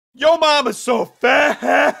Yo mama's so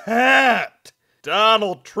fat!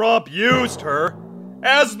 Donald Trump used her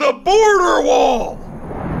as the border wall!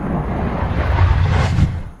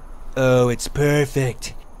 Oh, it's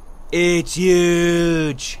perfect. It's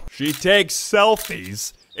huge. She takes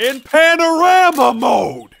selfies in panorama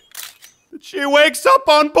mode. She wakes up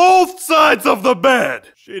on both sides of the bed.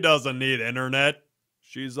 She doesn't need internet.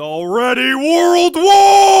 She's already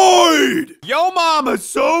worldwide! Yo mama's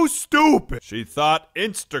so stupid. She thought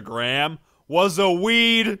Instagram was a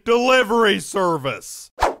weed delivery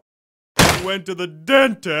service. She went to the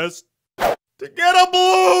dentist to get a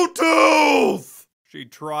Bluetooth. She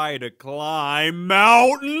tried to climb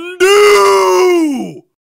Mountain Dew!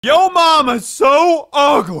 Yo mama's so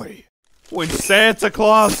ugly! When Santa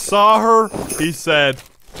Claus saw her, he said,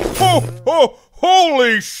 "Ho ho,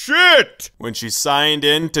 holy shit!" When she signed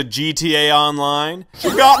in to GTA Online, she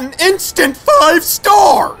got an instant 5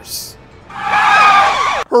 stars!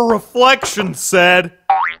 Her reflection said,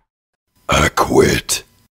 "I quit."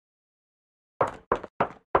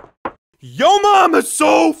 Yo mama's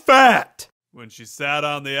so fat! When she sat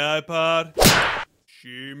on the iPod,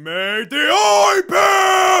 she made the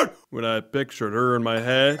iPad! When I pictured her in my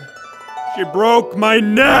head, she broke my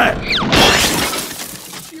neck!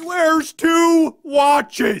 She wears 2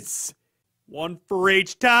 watches! One for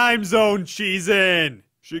each time zone she's in!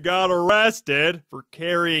 She got arrested for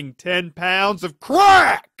carrying 10 pounds of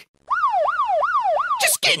crack!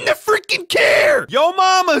 Just get in the freaking car! Yo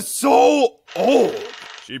mama's so old!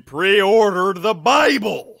 She pre-ordered the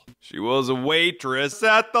Bible! She was a waitress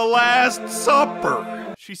at the Last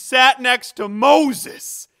Supper. She sat next to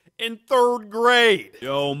Moses in 3rd grade.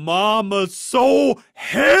 Yo mama's so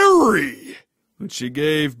hairy. When she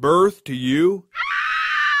gave birth to you,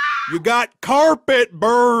 you got carpet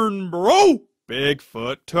burn, bro.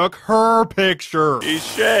 Bigfoot took her picture. He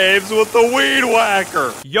shaves with the weed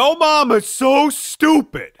whacker. Yo mama's so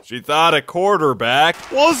stupid. She thought a quarterback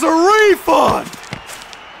was a refund.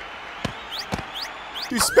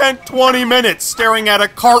 She spent 20 minutes staring at a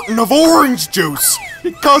carton of orange juice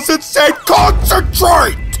because it said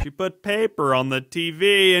concentrate! She put paper on the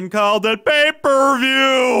TV and called it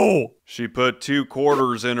pay-per-view! She put 2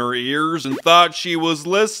 quarters in her ears and thought she was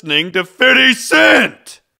listening to 50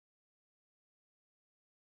 Cent!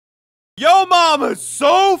 Yo mama's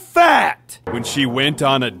so fat! When she went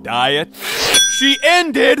on a diet, she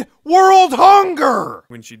ended world hunger!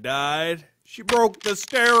 When she died, she broke the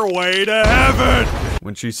stairway to heaven!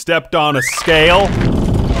 When she stepped on a scale,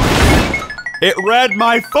 it read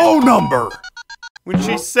my phone number! When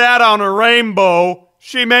she sat on a rainbow,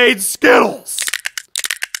 she made Skittles!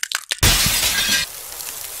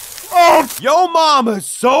 Oh, yo mama's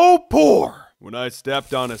so poor! When I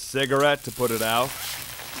stepped on a cigarette to put it out,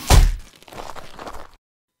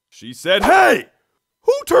 she said, "Hey!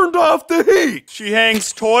 Who turned off the heat?" She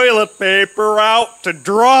hangs toilet paper out to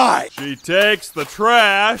dry. She takes the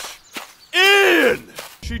trash in.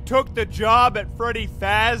 She took the job at Freddy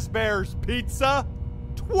Fazbear's Pizza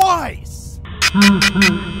twice.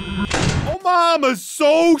 Oh, mama's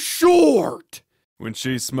so short. When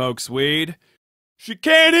she smokes weed, she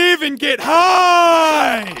can't even get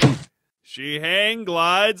high. She hang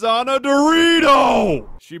glides on a Dorito.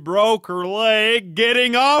 She broke her leg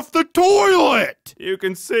getting off the toilet. You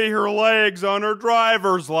can see her legs on her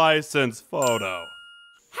driver's license photo.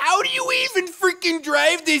 How do you even freaking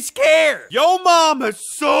drive this car? Yo mama's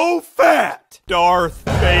so fat. Darth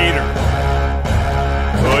Vader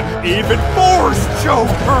couldn't even force choke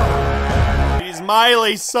her. She's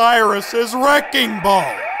Miley Cyrus's wrecking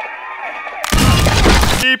ball.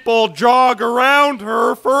 People jog around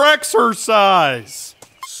her for exercise.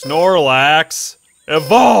 Snorlax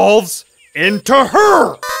evolves into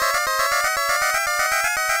her.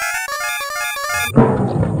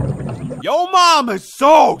 Yo mama's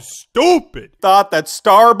so stupid. Thought that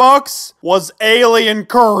Starbucks was alien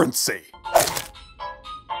currency.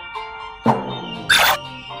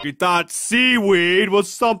 She thought seaweed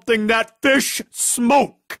was something that fish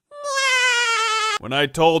smoke. When I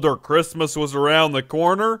told her Christmas was around the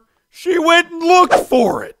corner, she went and looked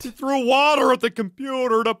for it. She threw water at the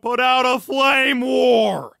computer to put out a flame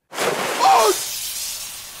war. Oh!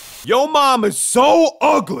 Yo mama's so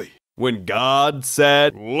ugly. When God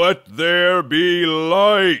said, "Let there be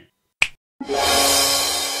light,"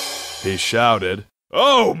 he shouted,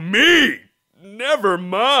 "Oh, me! Never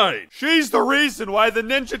mind. She's the reason why the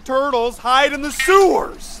Ninja Turtles hide in the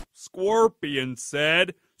sewers." Scorpion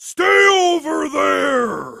said, "Stay over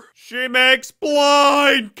there!" She makes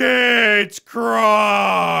blind kids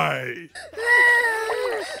cry.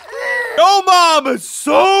 Yo mama's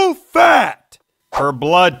so fat. Her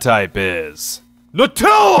blood type is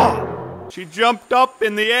Nutella! She jumped up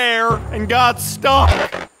in the air and got stuck.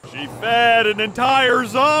 She fed an entire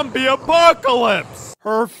zombie apocalypse.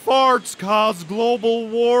 Her farts caused global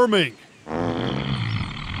warming.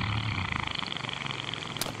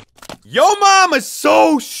 Yo mama's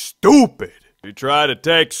so stupid. She tried to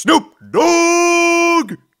take Snoop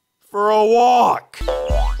Dogg for a walk.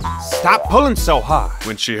 Stop pulling so hard.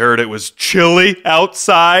 When she heard it was chilly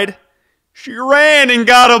outside, she ran and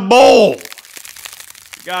got a bowl.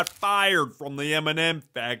 She got fired from the M&M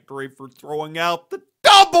factory for throwing out the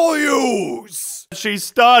W's. She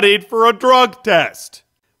studied for a drug test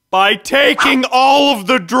by taking all of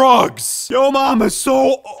the drugs. Yo mama's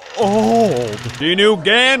so old. She knew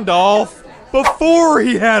Gandalf before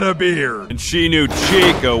he had a beard. And she knew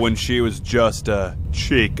Chica when she was just a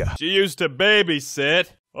chica. She used to babysit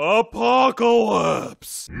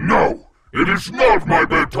Apocalypse. No, it is not my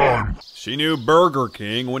bedtime. She knew Burger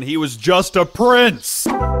King when he was just a prince.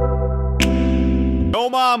 Yo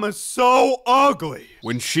mama's so ugly.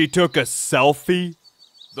 When she took a selfie,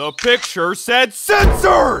 the picture said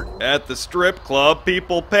censored! At the strip club,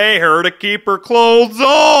 people pay her to keep her clothes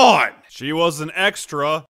on! She was an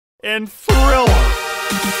extra in Thriller.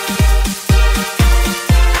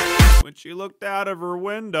 When she looked out of her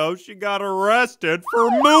window, she got arrested for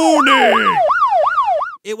mooning!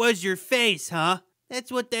 It was your face, huh?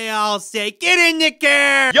 That's what they all say. Get in the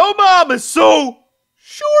car! Yo mama's so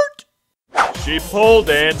short! She pole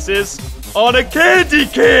dances on a candy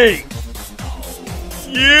cane!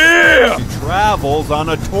 Yeah! She travels on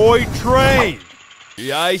a toy train.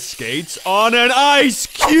 She ice skates on an ice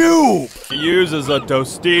cube. She uses a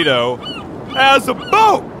Tostito as a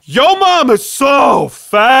boat. Yo mama's so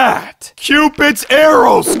fat. Cupid's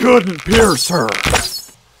arrows couldn't pierce her.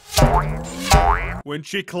 When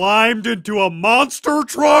she climbed into a monster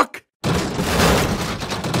truck,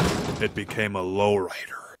 it became a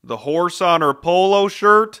lowrider. The horse on her polo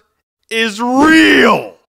shirt is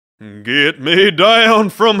real. Get me down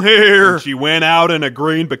from here! She went out in a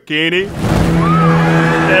green bikini.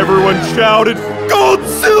 Everyone shouted,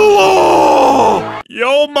 Godzilla!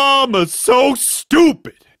 Yo mama's so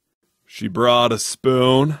stupid. She brought a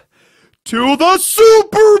spoon to the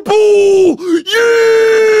Super Bowl!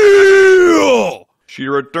 Yeah! She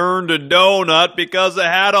returned a donut because it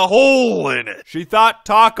had a hole in it. She thought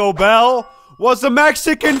Taco Bell was a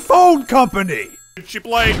Mexican phone company. She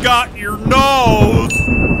played Got Your Nose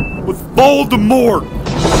with Voldemort.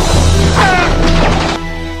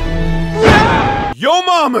 Yo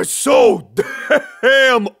mama's so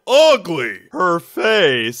damn ugly. Her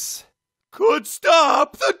face could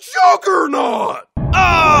stop the Juggernaut.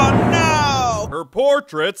 Oh no! Her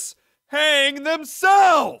portraits hang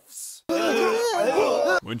themselves.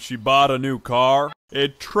 When she bought a new car,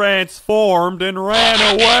 it transformed and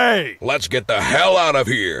ran away. Let's get the hell out of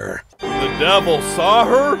here. When the devil saw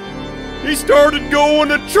her, he started going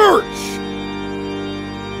to church.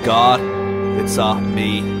 God, it's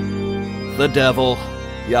me, the devil.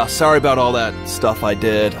 Yeah, sorry about all that stuff I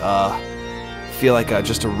did. Feel like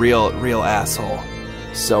just a real asshole.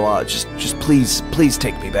 So just please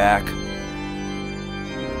take me back.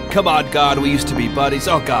 Come on, God, we used to be buddies.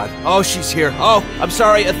 Oh God, oh she's here. Oh, I'm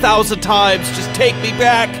sorry 1,000 times. Just take me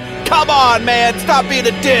back. Come on, man, stop being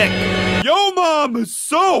a dick. Yo mom is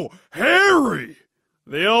so hairy.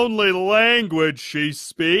 The only language she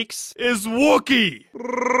speaks is Wookiee.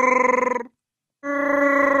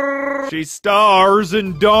 She stars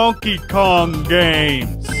in Donkey Kong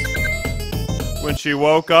games. When she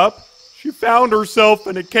woke up, she found herself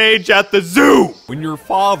in a cage at the zoo. When your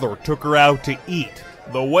father took her out to eat,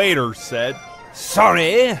 the waiter said,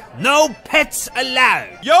 Sorry, no pets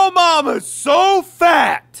allowed. Yo mama's so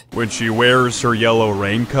fat. When she wears her yellow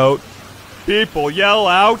raincoat, people yell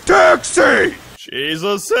out, Taxi! She's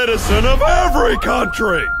a citizen of every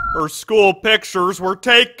country. Her school pictures were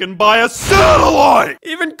taken by a satellite.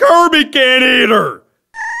 Even Kirby can't eat her.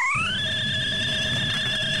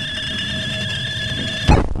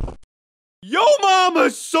 Yo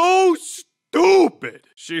mama's so stupid.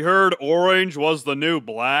 She heard orange was the new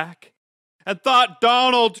black and thought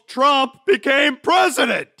Donald Trump became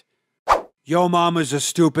president. Yo mama's a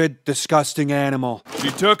stupid, disgusting animal. She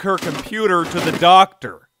took her computer to the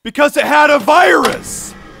doctor because it had a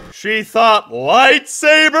virus. She thought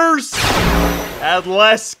lightsabers had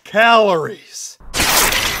less calories.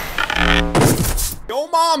 Yo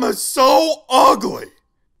mama's so ugly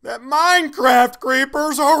that Minecraft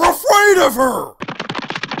creepers are afraid of her.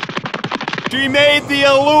 She made the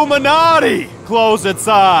Illuminati close its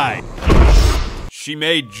eye. She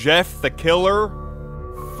made Jeff the Killer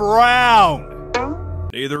frown.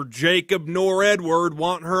 Neither Jacob nor Edward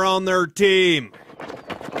want her on their team.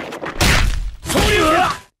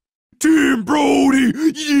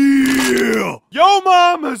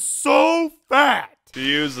 mama's so fat, she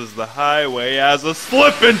uses the highway as a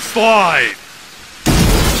slip and slide.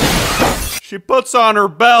 She puts on her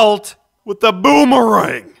belt with a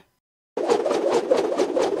boomerang.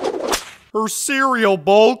 Her cereal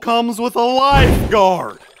bowl comes with a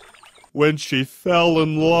lifeguard. When she fell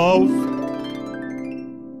in love,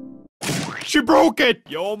 she broke it.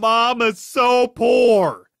 Yo mama's so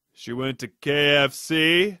poor. She went to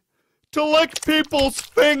KFC to lick people's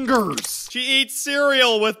fingers. She eats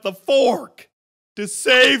cereal with the fork to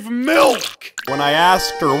save milk. When I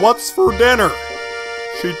asked her what's for dinner,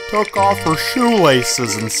 she took off her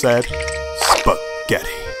shoelaces and said, spaghetti.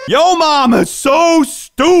 Yo mama's so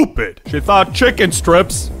stupid. She thought Chicken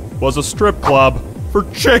Strips was a strip club for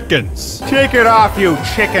chickens. Take it off, you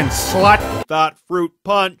chicken slut! Thought Fruit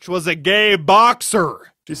Punch was a gay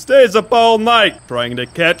boxer. She stays up all night trying to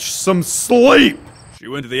catch some sleep. She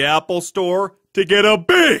went to the Apple store to get a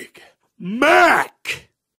Big Mac.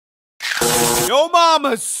 Yo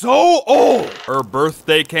mama's so old. Her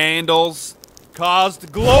birthday candles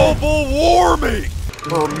caused global warming.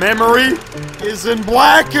 Her memory is in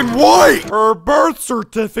black and white. Her birth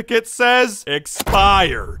certificate says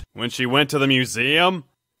expired. When she went to the museum,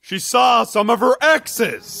 she saw some of her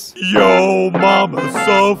exes. Yo, mama's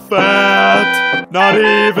so fat, not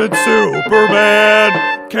even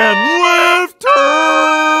Superman can lift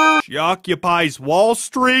her. She occupies Wall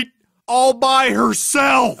Street all by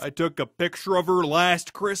herself. I took a picture of her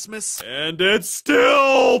last Christmas, and it's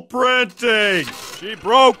still printing. She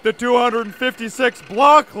broke the 256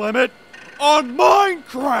 block limit on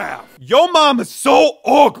Minecraft. Yo mama's so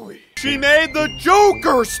ugly. She made the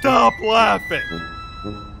Joker stop laughing.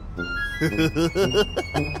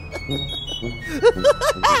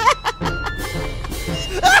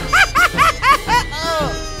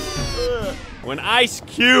 When Ice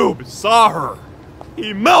Cube saw her,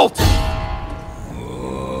 he melted.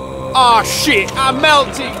 Aw, shit, I'm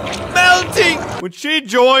melting! Melting! When she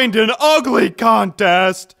joined an ugly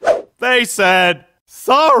contest, they said,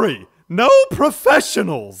 sorry, no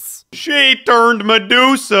professionals. She turned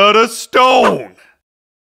Medusa to stone.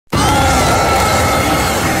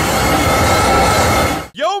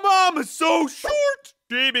 Yo mama's so short,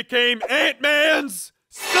 she became Ant-Man's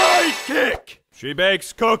sidekick. She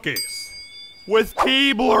bakes cookies with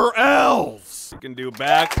Keebler elves. You can do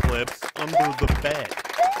backflips under the bed.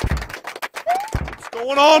 What's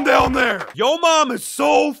going on down there? Yo mom is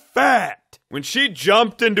so fat. When she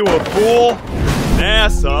jumped into a pool,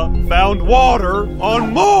 NASA found water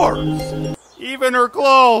on Mars. Even her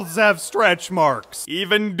clothes have stretch marks.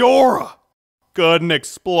 Even Dora couldn't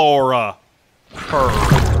explore her.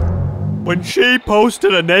 When she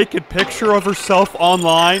posted a naked picture of herself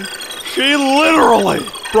online, she literally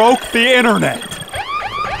broke the internet.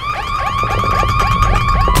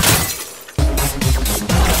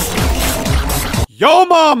 Yo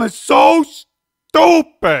mom is so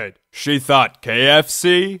stupid. She thought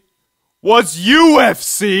KFC was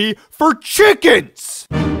UFC for chickens.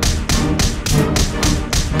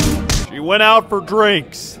 She went out for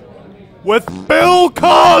drinks with Bill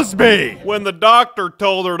Cosby. When the doctor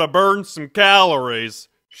told her to burn some calories,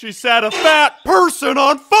 she set a fat person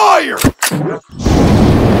on fire.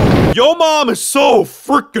 Yo mom is so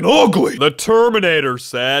freaking ugly. The Terminator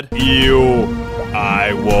said, ew,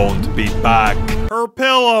 I won't be back. Her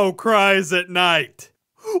pillow cries at night.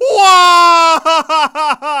 Why?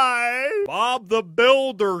 Bob the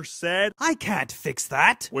Builder said, I can't fix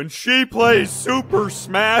that. When she plays Super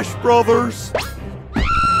Smash Brothers,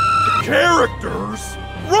 the characters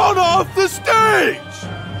run off the stage.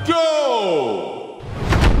 Go!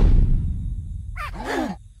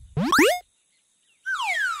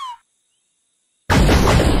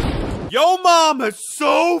 Yo mom is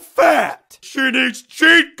so fat, she needs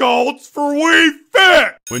cheat codes for We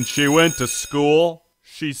Fit. When she went to school,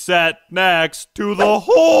 she sat next to the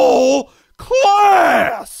whole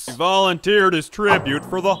class. She volunteered as tribute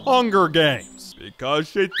for the Hunger Games because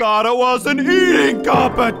she thought it was an eating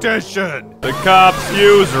competition. The cops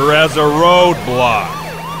use her as a roadblock.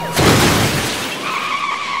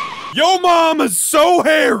 Yo mom is so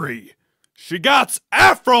hairy, she got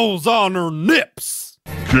afros on her nips.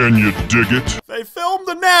 Can you dig it? They filmed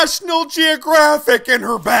the National Geographic in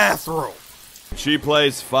her bathroom. She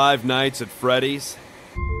plays Five Nights at Freddy's.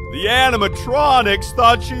 The animatronics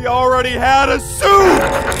thought she already had a suit.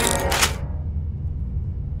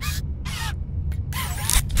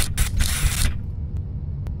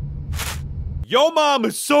 Yo mom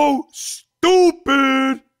is so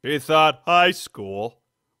stupid. She thought high school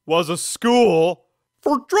was a school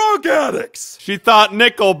for drug addicts. She thought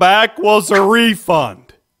Nickelback was a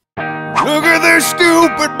refund. Look at this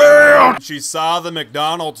stupid bill! She saw the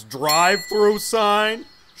McDonald's drive-thru sign.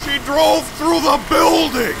 She drove through the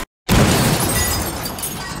building!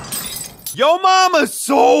 Yo mama's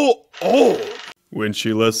so old! When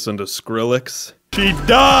she listened to Skrillex, she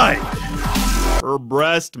died! Her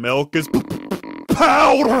breast milk is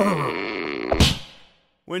powder!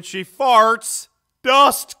 When she farts,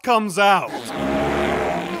 dust comes out.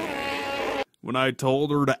 When I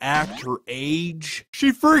told her to act her age,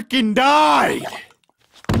 she freaking died!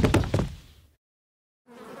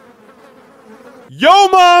 Yo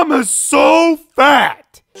mama's so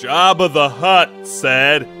fat! Jabba the Hutt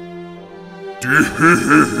said,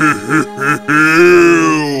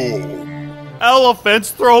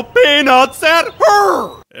 elephants throw peanuts at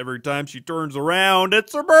her! Every time she turns around,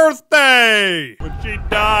 it's her birthday! When she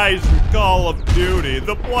dies in Call of Duty,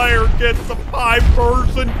 the player gets a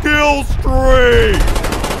 5-person kill streak!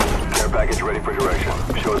 Care package ready for direction.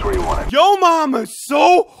 Show us where you want it. Yo mama's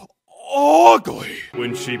so ugly!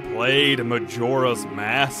 When she played Majora's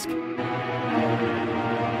Mask, the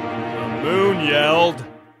moon yelled,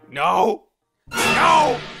 no!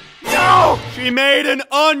 No! No! She made an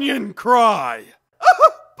onion cry!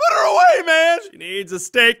 Put her away, man! She needs a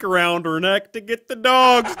stake around her neck to get the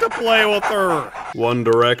dogs to play with her. One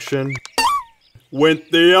Direction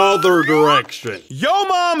went the other direction. Yo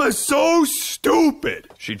mama's so stupid!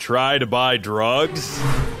 She tried to buy drugs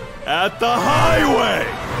at the highway.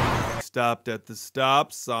 Stopped at the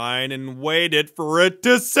stop sign and waited for it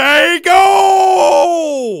to say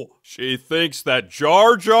go! She thinks that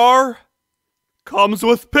Jar Jar comes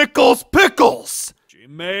with pickles. She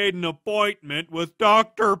made an appointment with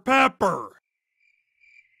Dr. Pepper.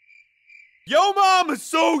 Yo mama's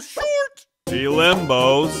so short! She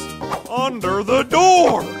limbos under the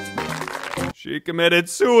door. She committed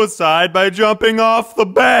suicide by jumping off the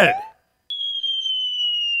bed.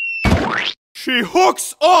 She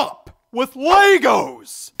hooks up with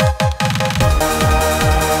Legos.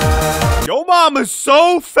 Yo mama's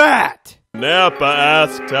so fat! Nappa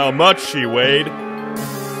asked how much she weighed.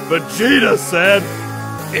 Vegeta said,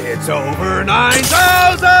 it's over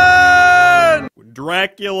 9,000! When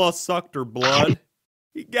Dracula sucked her blood,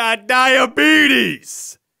 he got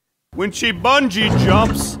diabetes. When she bungee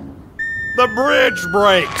jumps, the bridge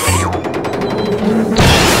breaks.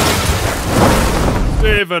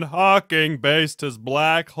 Stephen Hawking based his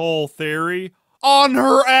black hole theory on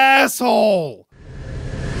her asshole.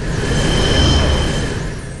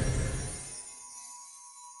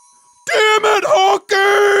 Damn it,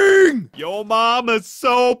 Hawking! Yo mama's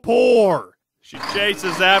so poor. She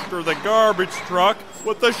chases after the garbage truck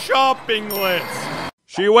with a shopping list.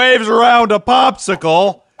 She waves around a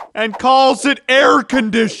popsicle and calls it air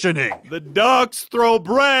conditioning. The ducks throw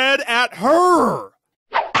bread at her.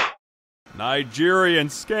 Nigerian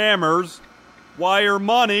scammers wire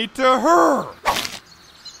money to her.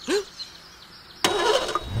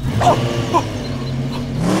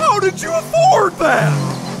 How did you afford that?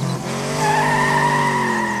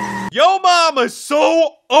 Yo mama's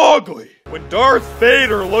so ugly! When Darth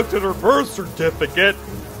Vader looked at her birth certificate,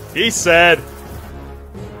 he said,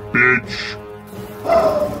 Bitch.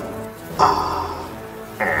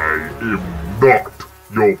 I am not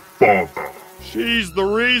your father. she's the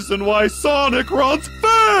reason why Sonic runs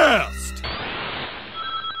fast!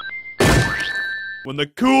 When the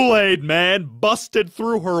Kool-Aid Man busted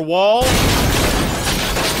through her wall,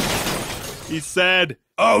 he said,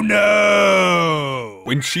 oh no!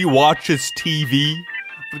 When she watches TV,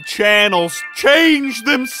 the channels change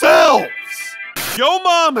themselves! Yo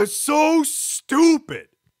mama's so stupid!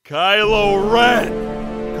 Kylo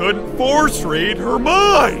Ren couldn't force read her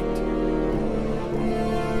mind!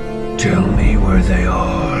 Tell me where they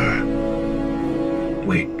are.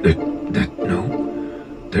 Wait,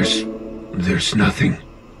 no. There's nothing.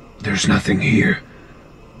 There's nothing here.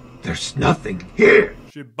 There's nothing here.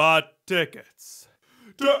 She bought tickets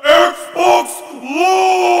to Xbox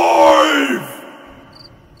Live!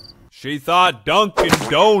 She thought Dunkin'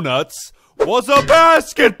 Donuts was a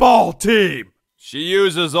basketball team. She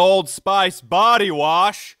uses Old Spice body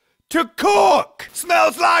wash to cook.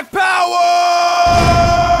 Smells like power!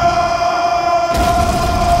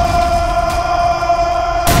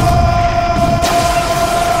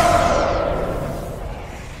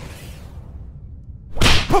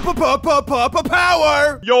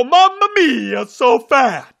 Power! Yo mamma mia, so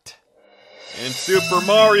fat! In Super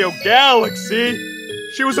Mario Galaxy,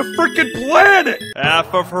 she was a freaking planet!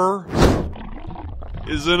 Half of her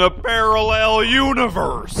is in a parallel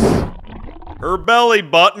universe. Her belly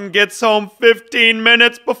button gets home 15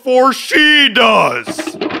 minutes before she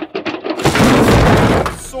does!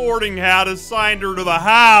 Sorting Hat assigned her to the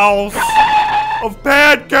house of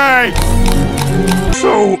pancakes.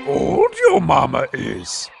 So old your mama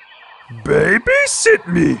is. Babysit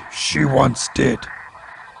me, she once did.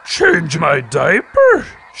 Change my diaper,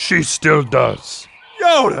 she still does.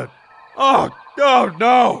 Yoda! Oh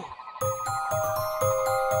no!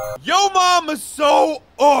 Yo mama's so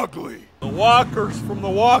ugly! The walkers from The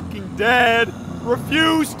Walking Dead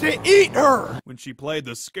refused to eat her! When she played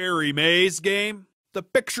the scary maze game, the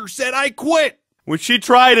picture said I quit! When she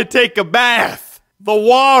tried to take a bath, the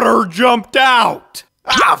water jumped out!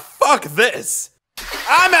 Ah, fuck this!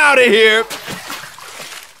 I'm out of here!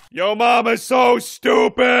 Yo mama's so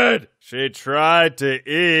stupid! She tried to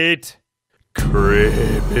eat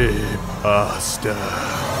creepypasta.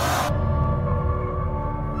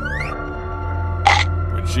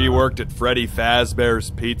 When she worked at Freddy Fazbear's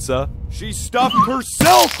Pizza, she stuffed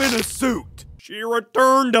herself in a suit. She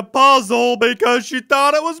returned a puzzle because she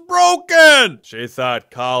thought it was broken. She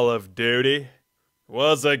thought Call of Duty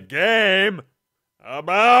was a game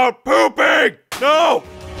about pooping. No!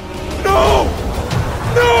 No!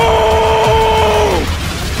 No!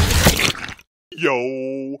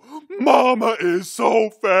 Yo, mama is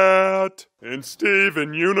so fat. In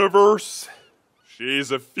Steven Universe,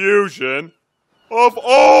 she's a fusion of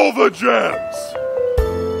all the gems.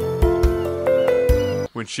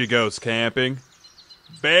 When she goes camping,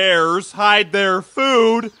 bears hide their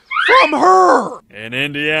food from her. In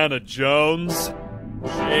Indiana Jones,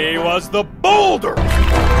 she was the boulder.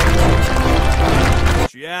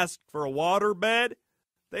 She asked for a waterbed.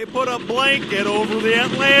 They put a blanket over the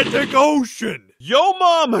Atlantic Ocean. Yo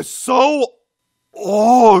mama's so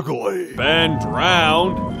ugly. Ben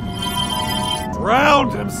drowned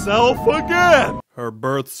himself again. Her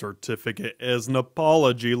birth certificate is an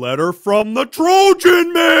apology letter from the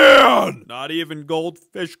Trojan Man. Not even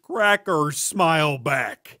goldfish crackers smile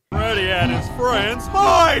back. Freddy and his friends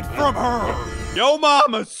hide from her. Yo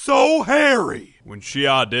mama's so hairy. When she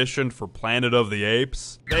auditioned for Planet of the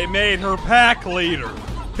Apes, they made her pack leader.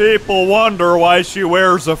 People wonder why she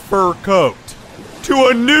wears a fur coat to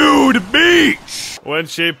a nude beach. When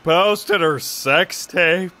she posted her sex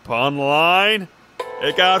tape online,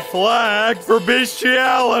 it got flagged for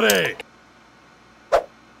bestiality.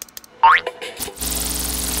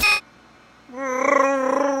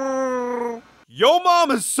 Yo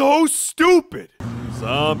mama's so stupid.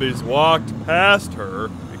 Zombies walked past her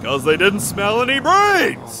because they didn't smell any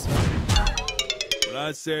brains. When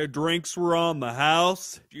I said drinks were on the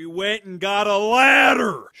house, she went and got a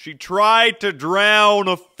ladder. She tried to drown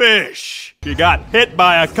a fish. She got hit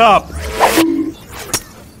by a cup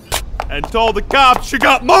and told the cops she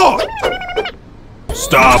got mugged.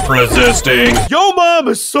 Stop resisting. Yo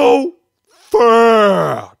mama's so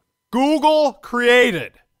fat. Google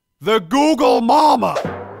created the Google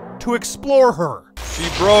Mama to explore her. She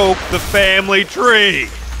broke the family tree.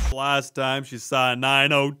 Last time she saw a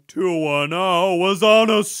 90210 was on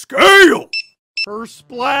a scale. Her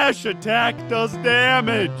splash attack does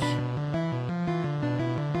damage.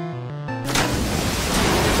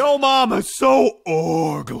 Yo mama's so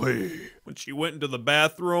ugly. When she went into the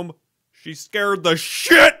bathroom, she scared the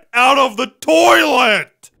shit out of the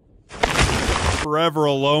toilet. Forever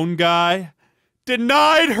Alone guy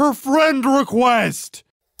denied her friend request.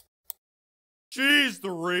 She's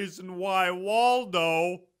the reason why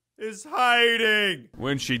Waldo is hiding.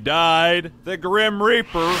 When she died, the Grim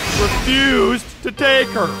Reaper refused to take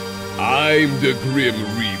her. I'm the Grim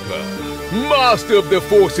Reaper, master of the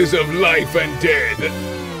forces of life and death.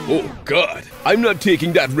 Oh God, I'm not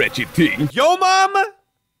taking that wretched thing. Yo mama?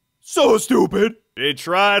 So stupid. She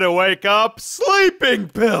tried to wake up sleeping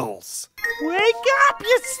pills. Wake up,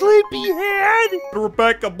 you sleepyhead!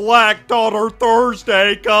 Rebecca Black taught her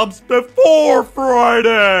Thursday comes before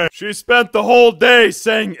Friday. She spent the whole day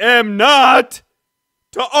saying M not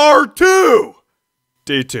to R2.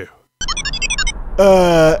 D2.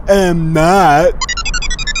 M not.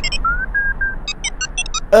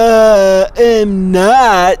 M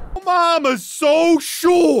not. Mama's so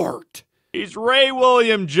short. He's Ray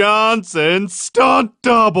William Johnson's stunt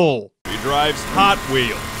double. He drives Hot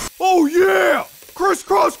Wheels. Oh yeah!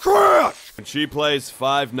 Crisscross crash! When she plays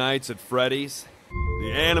Five Nights at Freddy's,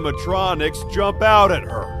 the animatronics jump out at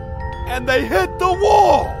her. And they hit the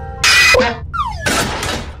wall!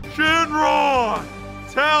 Shinron!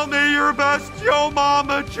 Tell me your best Yo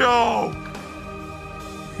Mama joke!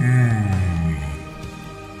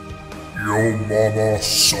 Yo mama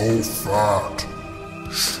so fat.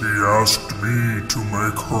 She asked me to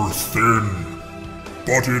make her thin.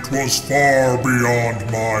 But it was far beyond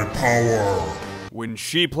my power. When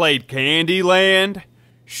she played Candyland,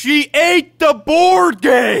 she ate the board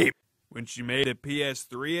game. When she made a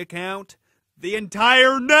PS3 account, the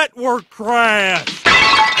entire network crashed.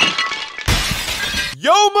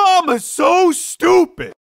 Yo mama's so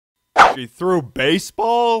stupid. She threw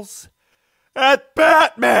baseballs at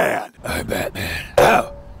Batman. I'm Batman.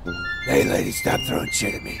 Ow! Hey, lady, stop throwing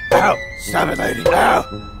shit at me. Ow! Stop it, lady. Ow!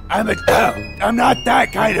 I'm not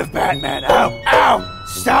that kind of Batman. Ow! Ow!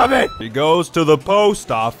 Stop it! She goes to the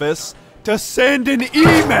post office to send an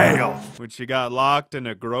email. When she got locked in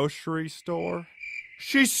a grocery store,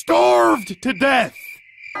 she starved to death.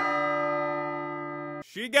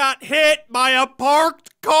 She got hit by a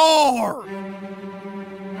parked car.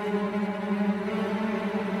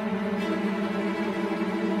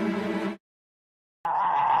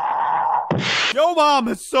 Yo mom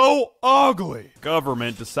is so ugly.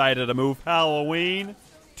 Government decided to move Halloween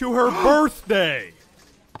to her birthday.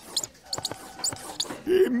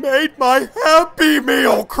 He made my Happy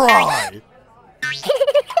Meal cry.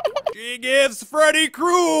 She gives Freddy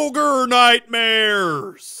Krueger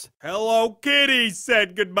nightmares. Hello Kitty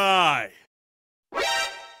said goodbye.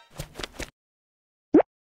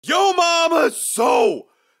 Yo mama's so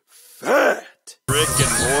fat. Rick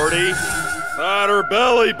and Morty thought her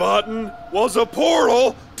belly button was a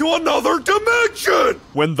portal to another dimension.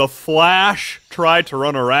 When the Flash tried to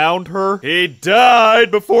run around her, he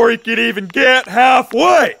died before he could even get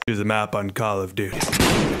halfway. Here's a map on Call of Duty.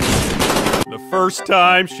 The first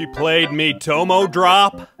time she played Miitomo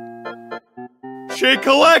Drop, she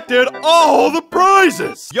collected all the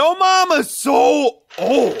prizes. Yo mama's so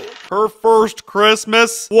old. Her first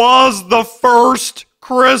Christmas was the first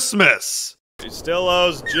Christmas. She still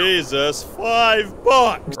owes Jesus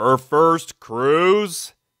 $5. Her first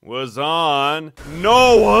cruise was on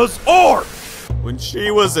Noah's Ark. When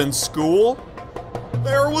she was in school,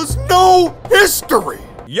 there was no history.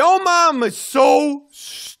 Yo mom is so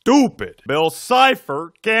stupid. Bill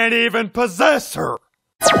Cipher can't even possess her.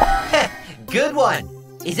 Good one.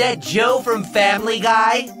 Is that Joe from Family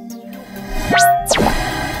Guy?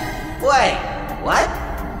 Wait, what?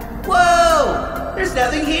 Whoa! There's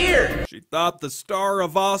nothing here! She thought the star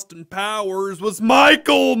of Austin Powers was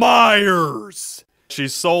Michael Myers. She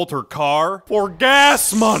sold her car for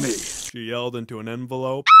gas money. She yelled into an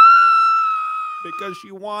envelope because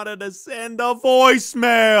she wanted to send a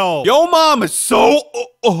voicemail. Yo mom is so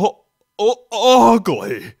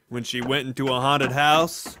ugly. When she went into a haunted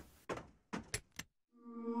house,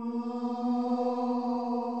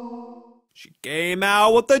 she came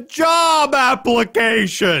out with a job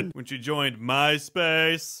application. When she joined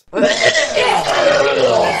MySpace,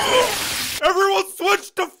 everyone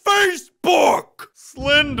switched to Facebook.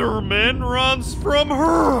 Slenderman runs from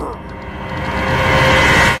her.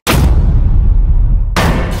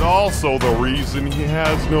 It's also the reason he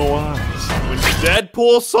has no eyes. When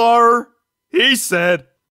Deadpool saw her, he said,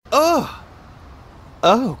 Oh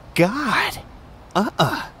God.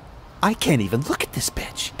 I can't even look at this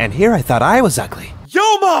bitch. And here I thought I was ugly.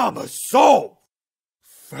 Yo mama's so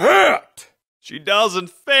fat. She doesn't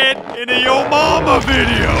fit in a Yo mama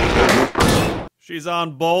video. She's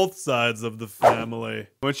on both sides of the family.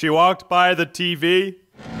 When she walked by the TV,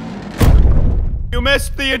 you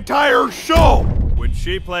missed the entire show. When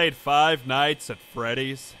she played Five Nights at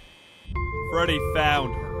Freddy's, Freddy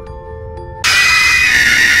found her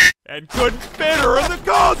and couldn't fit her in the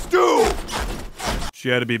costume. She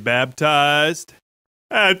had to be baptized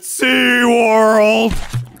at SeaWorld.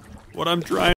 What I'm trying